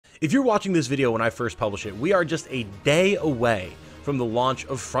If you're watching this video when I first publish it, we are just a day away from the launch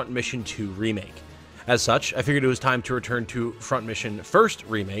of Front Mission 2 Remake. As such, I figured it was time to return to Front Mission First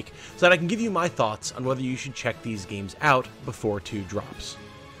Remake so that I can give you my thoughts on whether you should check these games out before 2 drops.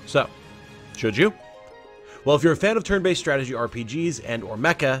 So, should you? Well, if you're a fan of turn-based strategy RPGs and or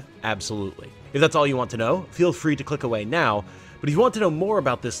mecha, absolutely. If that's all you want to know, feel free to click away now, but if you want to know more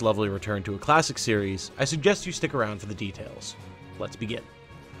about this lovely return to a classic series, I suggest you stick around for the details. Let's begin.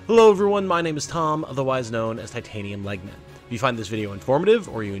 Hello everyone, my name is Tom, otherwise known as Titanium Legman. If you find this video informative,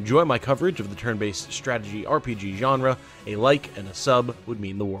 or you enjoy my coverage of the turn-based strategy RPG genre, a like and a sub would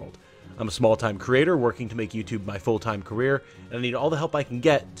mean the world. I'm a small-time creator working to make YouTube my full-time career, and I need all the help I can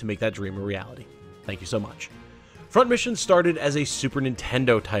get to make that dream a reality. Thank you so much. Front Mission started as a Super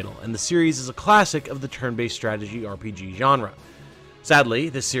Nintendo title, and the series is a classic of the turn-based strategy RPG genre. Sadly,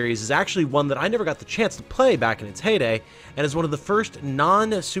 this series is actually one that I never got the chance to play back in its heyday, and is one of the first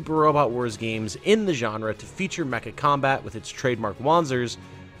non-Super Robot Wars games in the genre to feature mecha combat with its trademark Wanzers.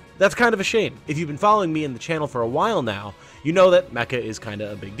 That's kind of a shame. If you've been following me in the channel for a while now, you know that mecha is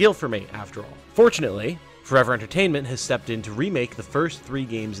kinda a big deal for me, after all. Fortunately, Forever Entertainment has stepped in to remake the first 3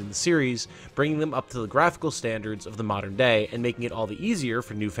 games in the series, bringing them up to the graphical standards of the modern day, and making it all the easier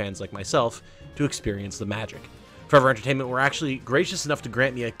for new fans like myself to experience the magic. Forever Entertainment were actually gracious enough to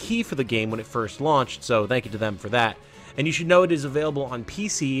grant me a key for the game when it first launched, so thank you to them for that. And you should know it is available on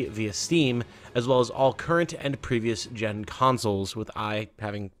PC via Steam, as well as all current and previous gen consoles, with I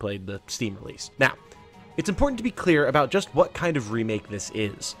having played the Steam release. Now, it's important to be clear about just what kind of remake this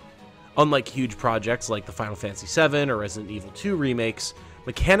is. Unlike huge projects like the Final Fantasy VII or Resident Evil 2 remakes,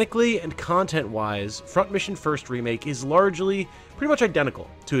 mechanically and content-wise, Front Mission First Remake is largely pretty much identical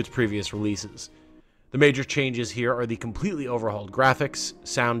to its previous releases. The major changes here are the completely overhauled graphics,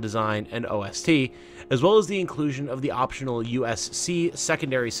 sound design, and OST, as well as the inclusion of the optional USC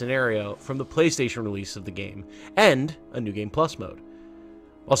secondary scenario from the PlayStation release of the game, and a New Game Plus mode.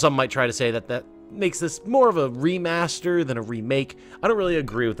 While some might try to say that that makes this more of a remaster than a remake, I don't really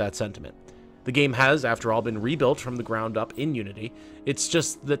agree with that sentiment. The game has, after all, been rebuilt from the ground up in Unity. It's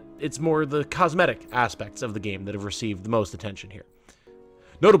just that it's more the cosmetic aspects of the game that have received the most attention here.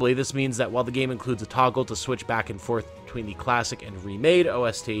 Notably, this means that while the game includes a toggle to switch back and forth between the classic and remade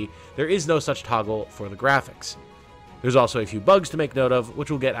OST, there is no such toggle for the graphics. There's also a few bugs to make note of,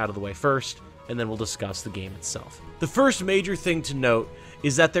 which we'll get out of the way first, and then we'll discuss the game itself. The first major thing to note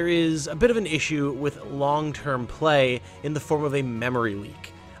is that there is a bit of an issue with long-term play in the form of a memory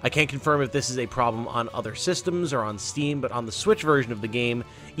leak. I can't confirm if this is a problem on other systems or on Steam, but on the Switch version of the game,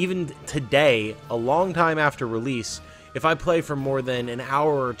 even today, a long time after release, if I play for more than an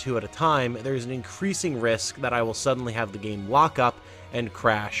hour or 2 at a time, there's an increasing risk that I will suddenly have the game lock up and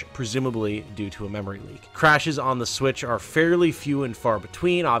crash, presumably due to a memory leak. Crashes on the Switch are fairly few and far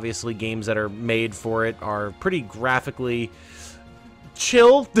between. Obviously, games that are made for it are pretty graphically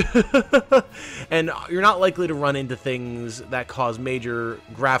chill, and you're not likely to run into things that cause major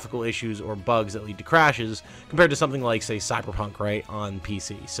graphical issues or bugs that lead to crashes, compared to something like, say, Cyberpunk, right, on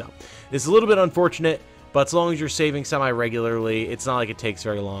PC. So, it's a little bit unfortunate, but as long as you're saving semi-regularly, it's not like it takes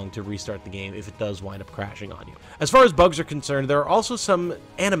very long to restart the game if it does wind up crashing on you. As far as bugs are concerned, there are also some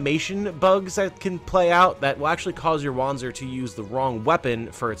animation bugs that can play out that will actually cause your Wanzer to use the wrong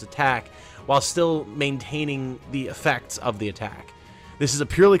weapon for its attack, while still maintaining the effects of the attack. This is a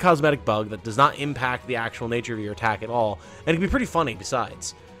purely cosmetic bug that does not impact the actual nature of your attack at all, and it can be pretty funny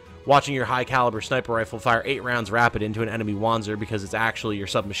besides. Watching your high-caliber sniper rifle fire 8 rounds rapid into an enemy Wanzer because it's actually your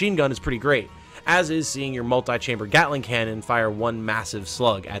submachine gun is pretty great, as is seeing your multi-chamber Gatling cannon fire 1 massive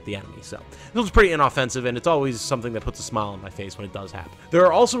slug at the enemy. So, this was pretty inoffensive, and it's always something that puts a smile on my face when it does happen. There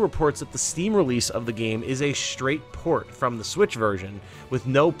are also reports that the Steam release of the game is a straight port from the Switch version, with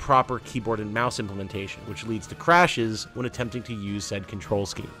no proper keyboard and mouse implementation, which leads to crashes when attempting to use said control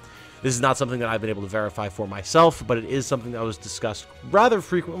scheme. This is not something that I've been able to verify for myself, but it is something that was discussed rather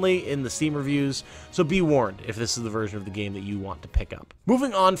frequently in the Steam reviews, so be warned if this is the version of the game that you want to pick up.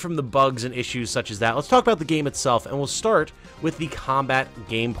 Moving on from the bugs and issues such as that, let's talk about the game itself, and we'll start with the combat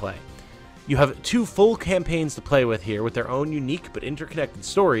gameplay. You have 2 full campaigns to play with here, with their own unique but interconnected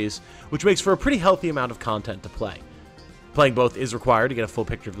stories, which makes for a pretty healthy amount of content to play. Playing both is required to get a full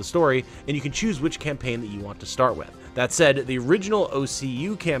picture of the story, and you can choose which campaign that you want to start with. That said, the original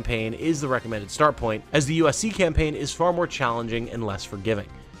OCU campaign is the recommended start point, as the USC campaign is far more challenging and less forgiving.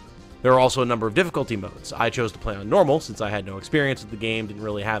 There are also a number of difficulty modes. I chose to play on normal, since I had no experience with the game, didn't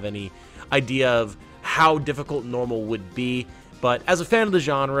really have any idea of how difficult normal would be, but as a fan of the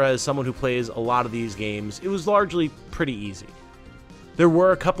genre, as someone who plays a lot of these games, it was largely pretty easy. There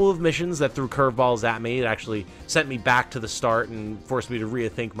were a couple of missions that threw curveballs at me. It actually sent me back to the start and forced me to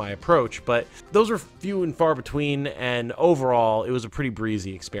rethink my approach, but those were few and far between, and overall, it was a pretty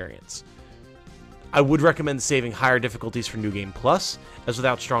breezy experience. I would recommend saving higher difficulties for New Game Plus, as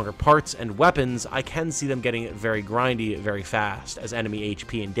without stronger parts and weapons, I can see them getting very grindy very fast, as enemy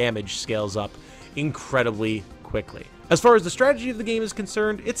HP and damage scales up incredibly quickly. As far as the strategy of the game is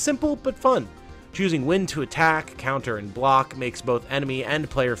concerned, it's simple but fun. Choosing when to attack, counter, and block makes both enemy and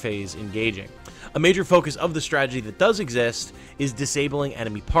player phase engaging. A major focus of the strategy that does exist is disabling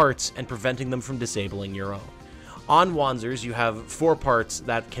enemy parts and preventing them from disabling your own. On Wanzers, you have 4 parts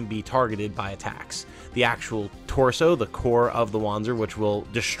that can be targeted by attacks. The actual torso, the core of the Wanzer, which will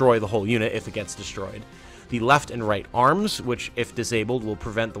destroy the whole unit if it gets destroyed. The left and right arms, which if disabled will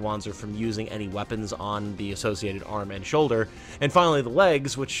prevent the Wanzer from using any weapons on the associated arm and shoulder. And finally the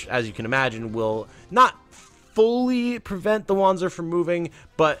legs, which as you can imagine will not fully prevent the Wanzer from moving,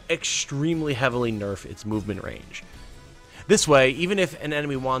 but extremely heavily nerf its movement range. This way, even if an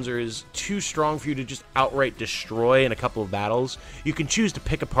enemy Wanzer is too strong for you to just outright destroy in a couple of battles, you can choose to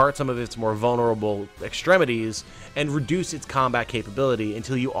pick apart some of its more vulnerable extremities and reduce its combat capability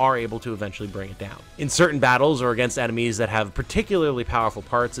until you are able to eventually bring it down. In certain battles or against enemies that have particularly powerful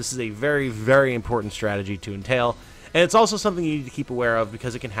parts, this is a very, very important strategy to entail, and it's also something you need to keep aware of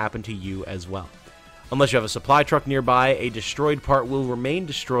because it can happen to you as well. Unless you have a supply truck nearby, a destroyed part will remain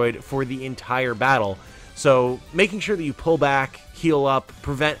destroyed for the entire battle. So making sure that you pull back, heal up,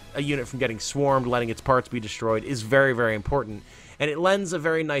 prevent a unit from getting swarmed, letting its parts be destroyed is very, very important. And it lends a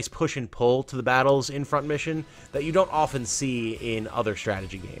very nice push and pull to the battles in Front Mission that you don't often see in other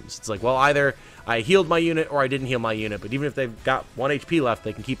strategy games. It's like, well, either I healed my unit or I didn't heal my unit, but even if they've got 1 HP left,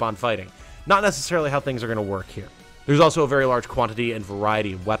 they can keep on fighting. Not necessarily how things are going to work here. There's also a very large quantity and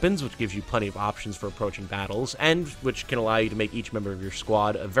variety of weapons, which gives you plenty of options for approaching battles, and which can allow you to make each member of your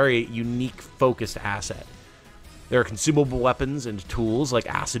squad a very unique, focused asset. There are consumable weapons and tools like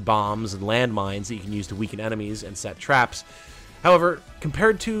acid bombs and landmines that you can use to weaken enemies and set traps. However,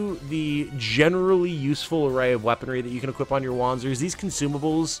 compared to the generally useful array of weaponry that you can equip on your Wanzers, these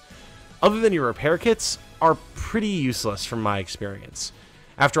consumables, other than your repair kits, are pretty useless from my experience.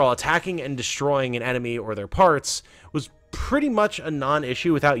 After all, attacking and destroying an enemy or their parts was pretty much a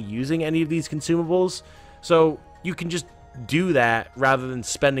non-issue without using any of these consumables, so you can just do that rather than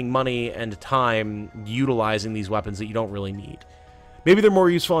spending money and time utilizing these weapons that you don't really need. Maybe they're more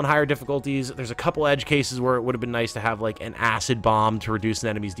useful in higher difficulties. There's a couple edge cases where it would have been nice to have like an acid bomb to reduce an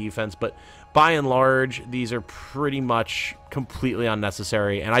enemy's defense, but by and large, these are pretty much completely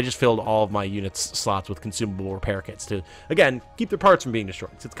unnecessary, and I just filled all of my units' slots with consumable repair kits to, again, keep their parts from being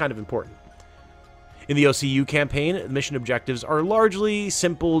destroyed. It's kind of important. In the OCU campaign, the mission objectives are largely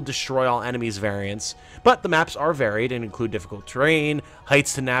simple destroy all enemies variants, but the maps are varied and include difficult terrain,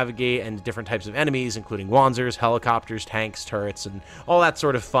 heights to navigate, and different types of enemies, including Wanzers, helicopters, tanks, turrets, and all that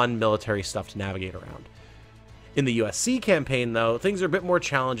sort of fun military stuff to navigate around. In the USC campaign, though, things are a bit more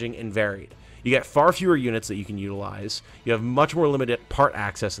challenging and varied. You get far fewer units that you can utilize, you have much more limited part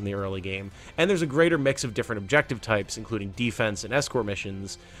access in the early game, and there's a greater mix of different objective types, including defense and escort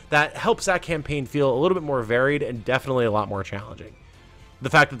missions, that helps that campaign feel a little bit more varied and definitely a lot more challenging. The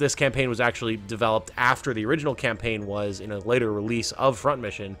fact that this campaign was actually developed after the original campaign was in a later release of Front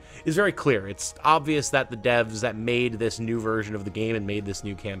Mission is very clear. It's obvious that the devs that made this new version of the game and made this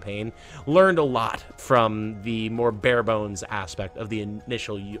new campaign learned a lot from the more bare bones aspect of the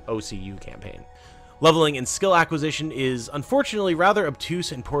initial OCU campaign. Leveling and skill acquisition is unfortunately rather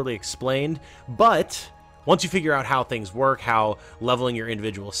obtuse and poorly explained, but once you figure out how things work, how leveling your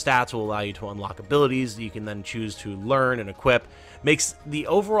individual stats will allow you to unlock abilities that you can then choose to learn and equip, makes the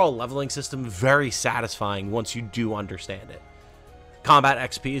overall leveling system very satisfying once you do understand it. Combat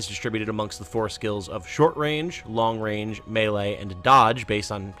XP is distributed amongst the 4 skills of short range, long range, melee, and dodge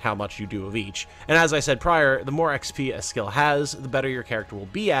based on how much you do of each. And as I said prior, the more XP a skill has, the better your character will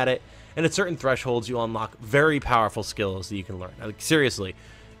be at it, and at certain thresholds you'll unlock very powerful skills that you can learn. Like, seriously,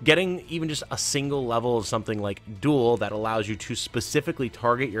 getting even just a single level of something like Duel that allows you to specifically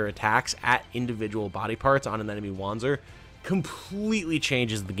target your attacks at individual body parts on an enemy Wanzer completely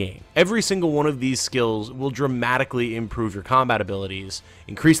changes the game. Every single one of these skills will dramatically improve your combat abilities,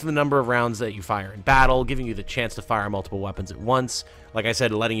 increase the number of rounds that you fire in battle, giving you the chance to fire multiple weapons at once, like I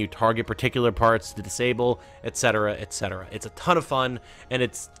said, letting you target particular parts to disable, etc., etc. It's a ton of fun, and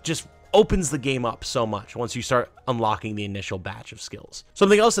it's just opens the game up so much once you start unlocking the initial batch of skills.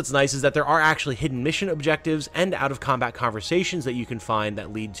 Something else that's nice is that there are actually hidden mission objectives and out-of-combat conversations that you can find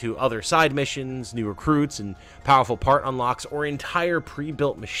that lead to other side missions, new recruits, and powerful part unlocks, or entire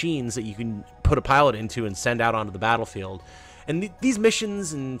pre-built machines that you can put a pilot into and send out onto the battlefield. And these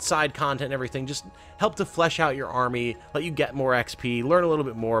missions and side content and everything just help to flesh out your army, let you get more XP, learn a little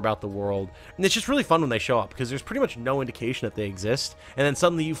bit more about the world. And it's just really fun when they show up, because there's pretty much no indication that they exist, and then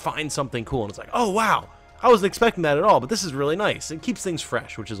suddenly you find something cool, and it's like, oh wow, I wasn't expecting that at all, but this is really nice. It keeps things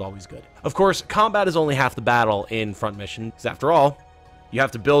fresh, which is always good. Of course, combat is only half the battle in Front Mission, because after all, you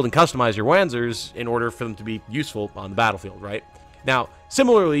have to build and customize your Wanzers in order for them to be useful on the battlefield, right? Now,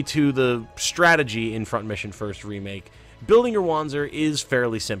 similarly to the strategy in Front Mission First Remake, building your Wanzer is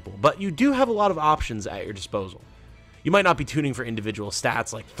fairly simple, but you do have a lot of options at your disposal. You might not be tuning for individual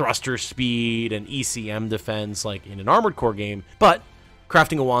stats like thruster speed and ECM defense like in an Armored Core game, but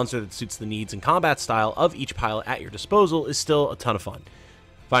crafting a Wanzer that suits the needs and combat style of each pilot at your disposal is still a ton of fun.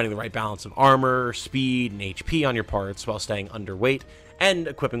 Finding the right balance of armor, speed, and HP on your parts while staying underweight, and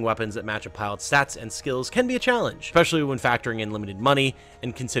equipping weapons that match a pilot's stats and skills can be a challenge, especially when factoring in limited money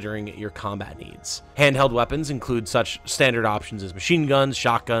and considering your combat needs. Handheld weapons include such standard options as machine guns,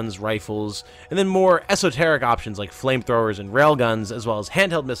 shotguns, rifles, and then more esoteric options like flamethrowers and railguns, as well as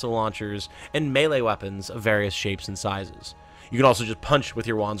handheld missile launchers and melee weapons of various shapes and sizes. You can also just punch with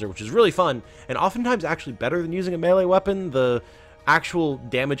your Wanzer, which is really fun, and oftentimes actually better than using a melee weapon. The actual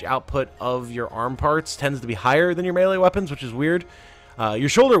damage output of your arm parts tends to be higher than your melee weapons, which is weird. Your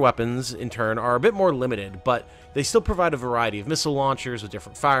shoulder weapons, in turn, are a bit more limited, but they still provide a variety of missile launchers with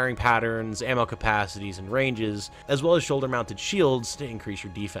different firing patterns, ammo capacities, and ranges, as well as shoulder-mounted shields to increase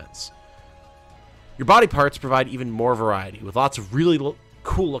your defense. Your body parts provide even more variety, with lots of really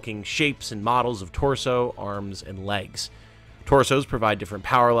cool-looking shapes and models of torso, arms, and legs. Torsos provide different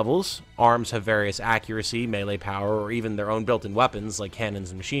power levels, arms have various accuracy, melee power, or even their own built-in weapons like cannons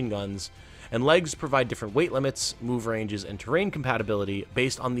and machine guns, and legs provide different weight limits, move ranges, and terrain compatibility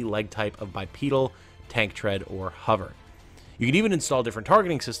based on the leg type of bipedal, tank tread, or hover. You can even install different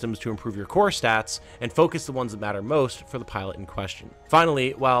targeting systems to improve your core stats and focus the ones that matter most for the pilot in question.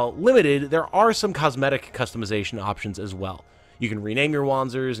 Finally, while limited, there are some cosmetic customization options as well. You can rename your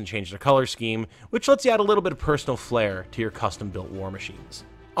Wanzers and change their color scheme, which lets you add a little bit of personal flair to your custom-built war machines.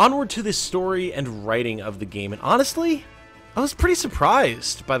 Onward to the story and writing of the game, and honestly, I was pretty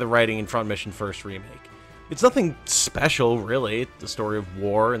surprised by the writing in Front Mission First Remake. It's nothing special, really. It's the story of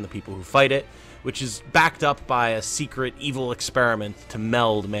war and the people who fight it, which is backed up by a secret evil experiment to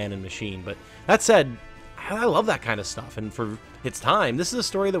meld man and machine. But that said, I love that kind of stuff, and for its time, this is a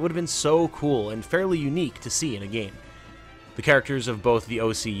story that would have been so cool and fairly unique to see in a game. The characters of both the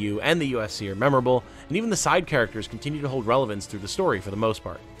OCU and the USC are memorable, and even the side characters continue to hold relevance through the story for the most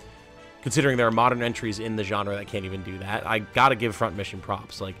part. Considering there are modern entries in the genre that can't even do that, I gotta give Front Mission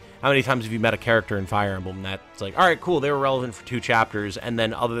props. Like, how many times have you met a character in Fire Emblem that's like, alright, cool, they were relevant for 2 chapters, and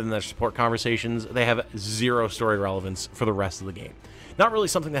then other than their support conversations, they have 0 story relevance for the rest of the game. Not really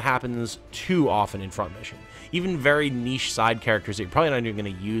something that happens too often in Front Mission. Even very niche side characters that you're probably not even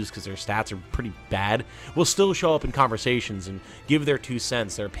going to use because their stats are pretty bad will still show up in conversations and give their 2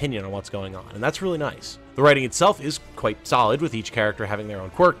 cents, their opinion on what's going on, and that's really nice. The writing itself is quite solid, with each character having their own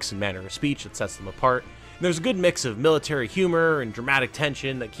quirks and manner of speech that sets them apart, and there's a good mix of military humor and dramatic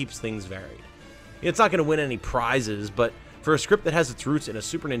tension that keeps things varied. It's not going to win any prizes, but for a script that has its roots in a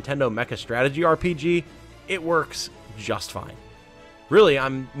Super Nintendo mecha strategy RPG, it works just fine. Really,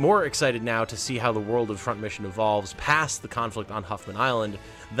 I'm more excited now to see how the world of Front Mission evolves past the conflict on Huffman Island,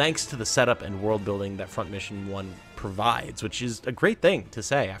 thanks to the setup and world building that Front Mission 1 provides, which is a great thing to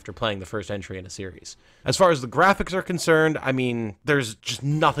say after playing the first entry in a series. As far as the graphics are concerned, I mean, there's just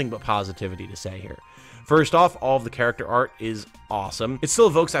nothing but positivity to say here. First off, all of the character art is awesome. It still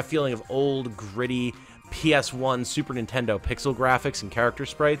evokes that feeling of old, gritty PS1 Super Nintendo pixel graphics and character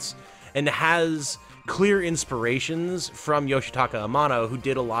sprites, and has clear inspirations from Yoshitaka Amano, who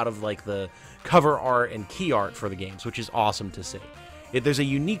did a lot of like the cover art and key art for the games, which is awesome to see. There's a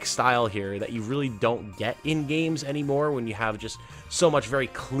unique style here that you really don't get in games anymore when you have just so much very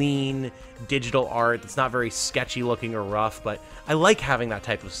clean digital art that's not very sketchy looking or rough, but I like having that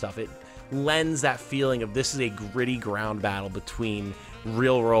type of stuff. It lends that feeling of this is a gritty ground battle between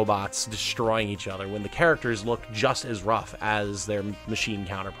real robots destroying each other when the characters look just as rough as their machine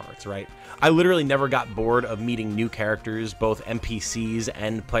counterparts, right? I literally never got bored of meeting new characters, both NPCs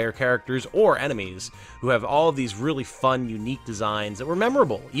and player characters or enemies, who have all of these really fun, unique designs that were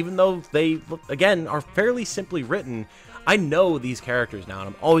memorable, even though they, again, are fairly simply written. I know these characters now, and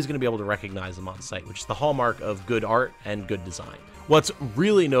I'm always going to be able to recognize them on sight, which is the hallmark of good art and good design. What's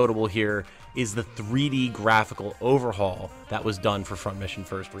really notable here is the 3D graphical overhaul that was done for Front Mission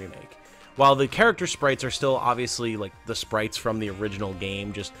First Remake. While the character sprites are still obviously like the sprites from the original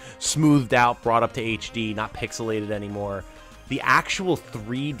game, just smoothed out, brought up to HD, not pixelated anymore, the actual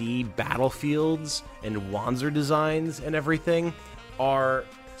 3D battlefields and Wanzer designs and everything are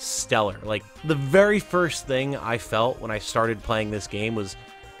stellar. Like, the very first thing I felt when I started playing this game was,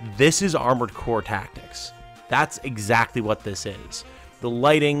 this is Armored Core Tactics. That's exactly what this is. The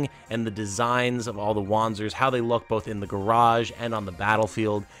lighting and the designs of all the Wanzers, how they look both in the garage and on the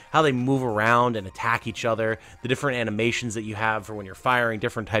battlefield, how they move around and attack each other, the different animations that you have for when you're firing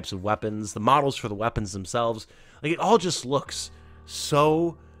different types of weapons, the models for the weapons themselves. Like, it all just looks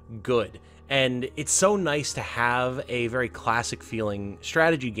so good. And it's so nice to have a very classic feeling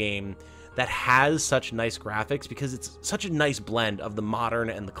strategy game that has such nice graphics, because it's such a nice blend of the modern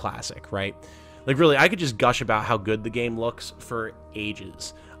and the classic, right? Like, really, I could just gush about how good the game looks for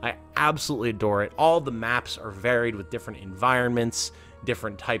ages. I absolutely adore it. All the maps are varied with different environments,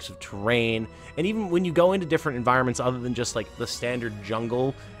 different types of terrain, and even when you go into different environments other than just like the standard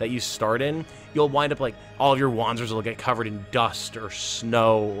jungle that you start in, you'll wind up like all of your Wanzers will get covered in dust or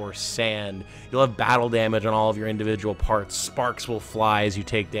snow or sand. You'll have battle damage on all of your individual parts. Sparks will fly as you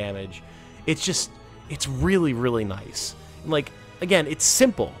take damage. It's really, really nice. And like, again, it's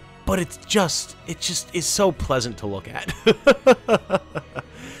simple, but it just is so pleasant to look at.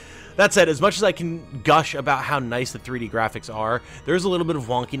 That said, as much as I can gush about how nice the 3D graphics are, there's a little bit of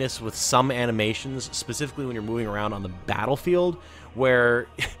wonkiness with some animations, specifically when you're moving around on the battlefield, where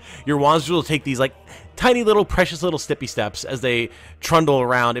your Wanzers will take these like tiny little precious little stippy steps as they trundle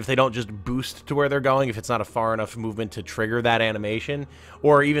around if they don't just boost to where they're going, if it's not a far enough movement to trigger that animation.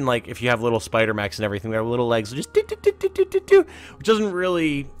 Or even like if you have little spider mechs and everything, their little legs will just do, which doesn't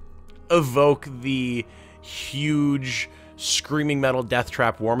really evoke the huge screaming metal death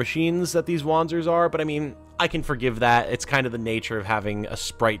trap war machines that these Wanzers are, but I mean, I can forgive that. It's kind of the nature of having a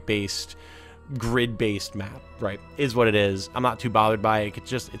sprite-based, grid-based map, right? Is what it is. I'm not too bothered by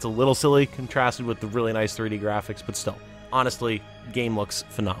it. It's a little silly contrasted with the really nice 3D graphics, but still, honestly, game looks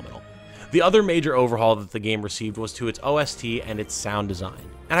phenomenal. The other major overhaul that the game received was to its OST and its sound design.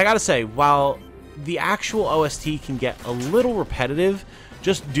 And I gotta say, while the actual OST can get a little repetitive,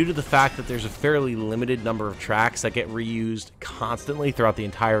 just due to the fact that there's a fairly limited number of tracks that get reused constantly throughout the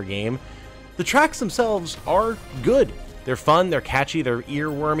entire game, the tracks themselves are good. They're fun, they're catchy, they're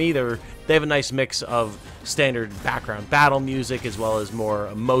earwormy, they have a nice mix of standard background battle music as well as more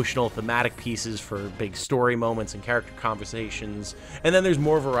emotional thematic pieces for big story moments and character conversations, and then there's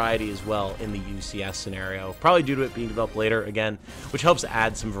more variety as well in the UCS scenario, probably due to it being developed later again, which helps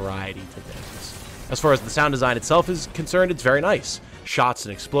add some variety to things. As far as the sound design itself is concerned, it's very nice. Shots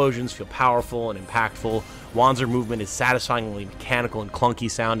and explosions feel powerful and impactful. Wanzer movement is satisfyingly mechanical and clunky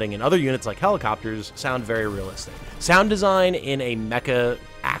sounding, and other units like helicopters sound very realistic. Sound design in a mecha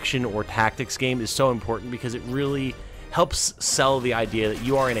action or tactics game is so important because it really helps sell the idea that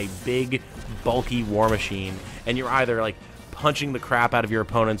you are in a big, bulky war machine, and you're either like punching the crap out of your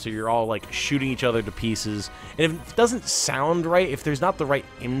opponents or you're all like shooting each other to pieces. And if it doesn't sound right, if there's not the right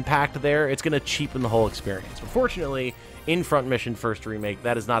impact there, it's going to cheapen the whole experience. But fortunately, in Front Mission First Remake,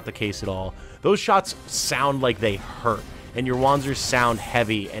 that is not the case at all. Those shots sound like they hurt, and your Wanzers sound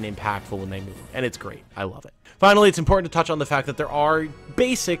heavy and impactful when they move, and it's great. I love it. Finally, it's important to touch on the fact that there are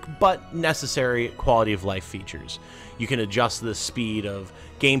basic but necessary quality of life features. You can adjust the speed of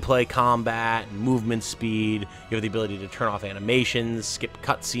gameplay, combat, and movement speed. You have the ability to turn off animations, skip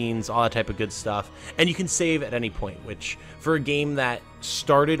cutscenes, all that type of good stuff. And you can save at any point, which for a game that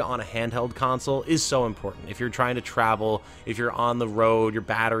started on a handheld console is so important. If you're trying to travel, if you're on the road, your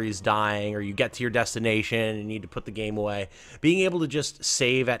battery's dying, or you get to your destination and you need to put the game away, being able to just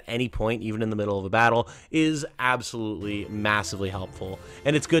save at any point, even in the middle of a battle, is absolutely massively helpful.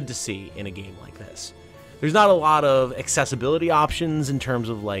 And it's good to see in a game like this. There's not a lot of accessibility options in terms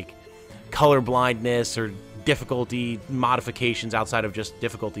of like color blindness or difficulty modifications outside of just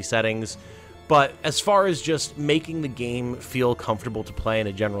difficulty settings. But as far as just making the game feel comfortable to play in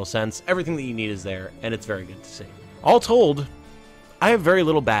a general sense, everything that you need is there, and it's very good to see. All told, I have very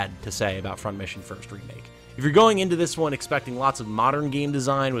little bad to say about Front Mission First Remake. If you're going into this one expecting lots of modern game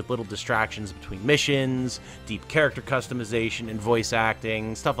design with little distractions between missions, deep character customization and voice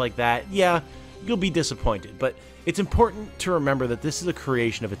acting, stuff like that, yeah, you'll be disappointed, but it's important to remember that this is a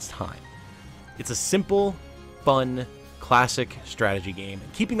creation of its time. It's a simple, fun, classic strategy game,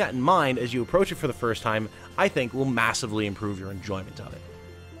 and keeping that in mind as you approach it for the first time, I think will massively improve your enjoyment of it.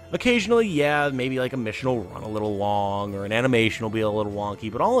 Occasionally, yeah, maybe like a mission will run a little long, or an animation will be a little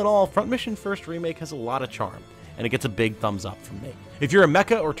wonky, but all in all, Front Mission First Remake has a lot of charm, and it gets a big thumbs up from me. If you're a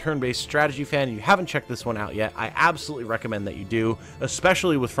mecha or turn-based strategy fan and you haven't checked this one out yet, I absolutely recommend that you do,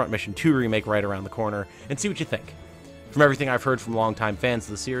 especially with Front Mission 2 Remake right around the corner, and see what you think. From everything I've heard from longtime fans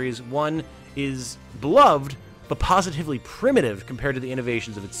of the series, 1 is beloved, but positively primitive compared to the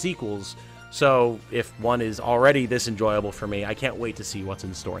innovations of its sequels. So if one is already this enjoyable for me, I can't wait to see what's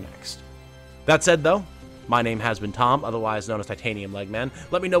in store next. That said though, my name has been Tom, otherwise known as Titanium Legman.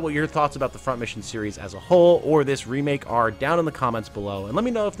 Let me know what your thoughts about the Front Mission series as a whole or this remake are down in the comments below, and let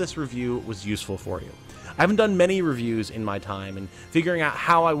me know if this review was useful for you. I haven't done many reviews in my time, and figuring out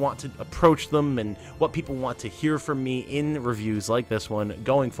how I want to approach them and what people want to hear from me in reviews like this one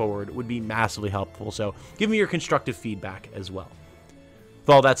going forward would be massively helpful, so give me your constructive feedback as well. With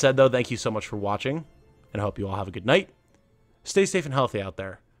all that said though, thank you so much for watching, and I hope you all have a good night. Stay safe and healthy out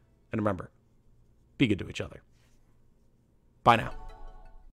there, and remember, be good to each other. Bye now.